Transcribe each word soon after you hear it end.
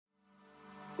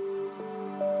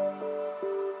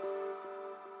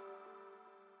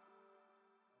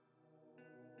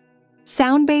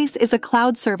Soundbase is a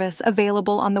cloud service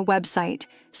available on the website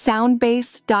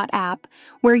soundbase.app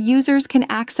where users can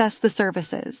access the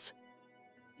services.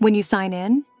 When you sign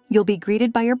in, you'll be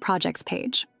greeted by your projects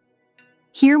page.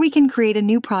 Here we can create a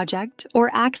new project or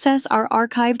access our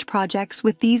archived projects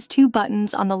with these two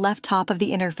buttons on the left top of the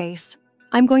interface.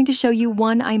 I'm going to show you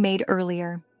one I made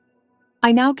earlier.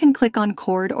 I now can click on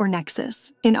Chord or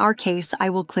Nexus. In our case,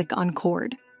 I will click on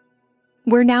Chord.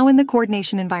 We're now in the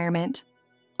coordination environment.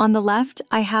 On the left,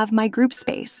 I have my group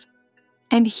space.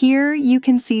 And here you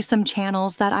can see some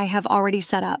channels that I have already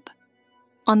set up.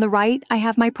 On the right, I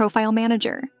have my profile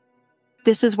manager.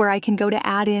 This is where I can go to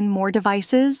add in more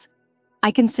devices.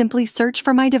 I can simply search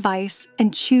for my device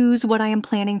and choose what I am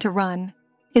planning to run.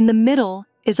 In the middle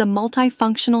is a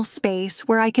multifunctional space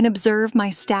where I can observe my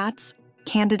stats,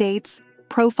 candidates,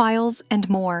 profiles, and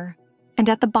more. And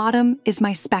at the bottom is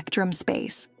my spectrum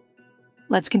space.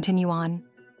 Let's continue on.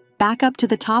 Back up to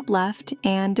the top left,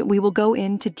 and we will go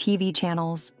into TV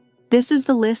channels. This is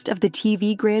the list of the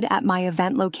TV grid at my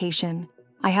event location.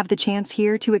 I have the chance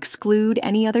here to exclude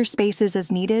any other spaces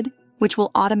as needed, which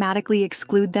will automatically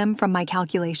exclude them from my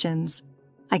calculations.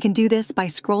 I can do this by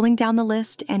scrolling down the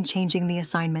list and changing the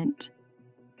assignment.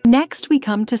 Next, we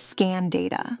come to scan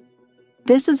data.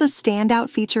 This is a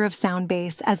standout feature of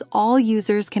Soundbase, as all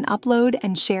users can upload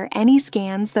and share any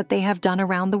scans that they have done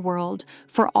around the world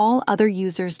for all other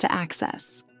users to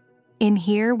access. In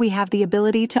here, we have the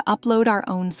ability to upload our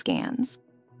own scans,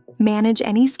 manage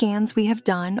any scans we have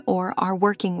done or are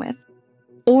working with,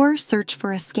 or search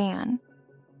for a scan.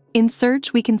 In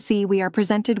search, we can see we are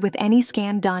presented with any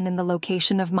scan done in the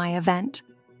location of my event.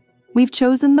 We've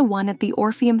chosen the one at the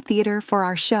Orpheum Theater for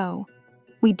our show.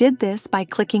 We did this by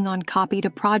clicking on Copy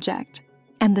to Project,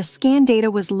 and the scan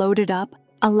data was loaded up,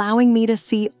 allowing me to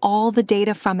see all the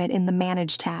data from it in the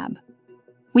Manage tab.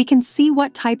 We can see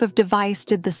what type of device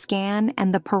did the scan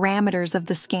and the parameters of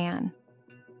the scan.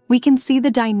 We can see the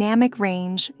dynamic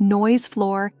range, noise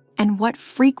floor, and what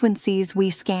frequencies we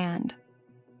scanned.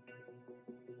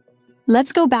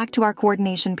 Let's go back to our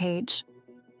coordination page.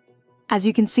 As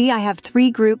you can see, I have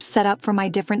 3 groups set up for my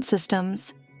different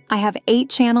systems. I have 8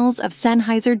 channels of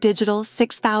Sennheiser Digital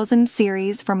 6000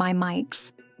 series for my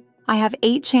mics. I have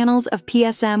 8 channels of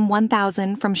PSM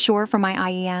 1000 from Shure for my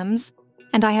IEMs,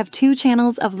 and I have 2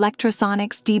 channels of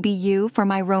Lectrosonics DBU for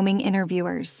my roaming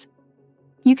interviewers.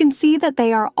 You can see that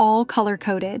they are all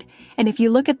color-coded, and if you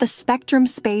look at the spectrum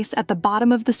space at the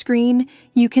bottom of the screen,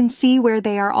 you can see where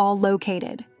they are all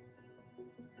located.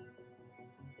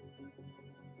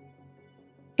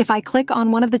 If I click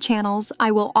on one of the channels, I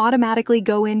will automatically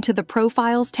go into the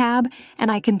Profiles tab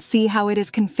and I can see how it is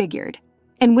configured.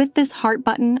 And with this heart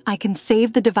button, I can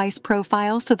save the device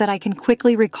profile so that I can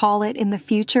quickly recall it in the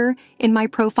future in my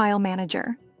profile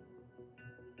manager.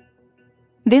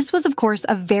 This was, of course,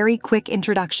 a very quick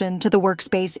introduction to the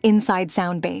workspace inside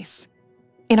Soundbase.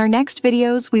 In our next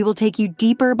videos, we will take you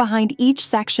deeper behind each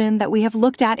section that we have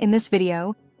looked at in this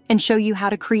video and show you how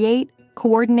to create,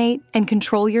 coordinate, and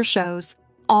control your shows,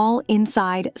 all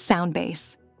inside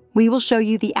Soundbase. We will show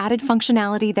you the added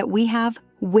functionality that we have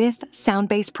with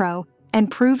Soundbase Pro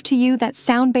and prove to you that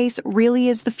Soundbase really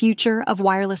is the future of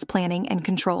wireless planning and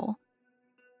control.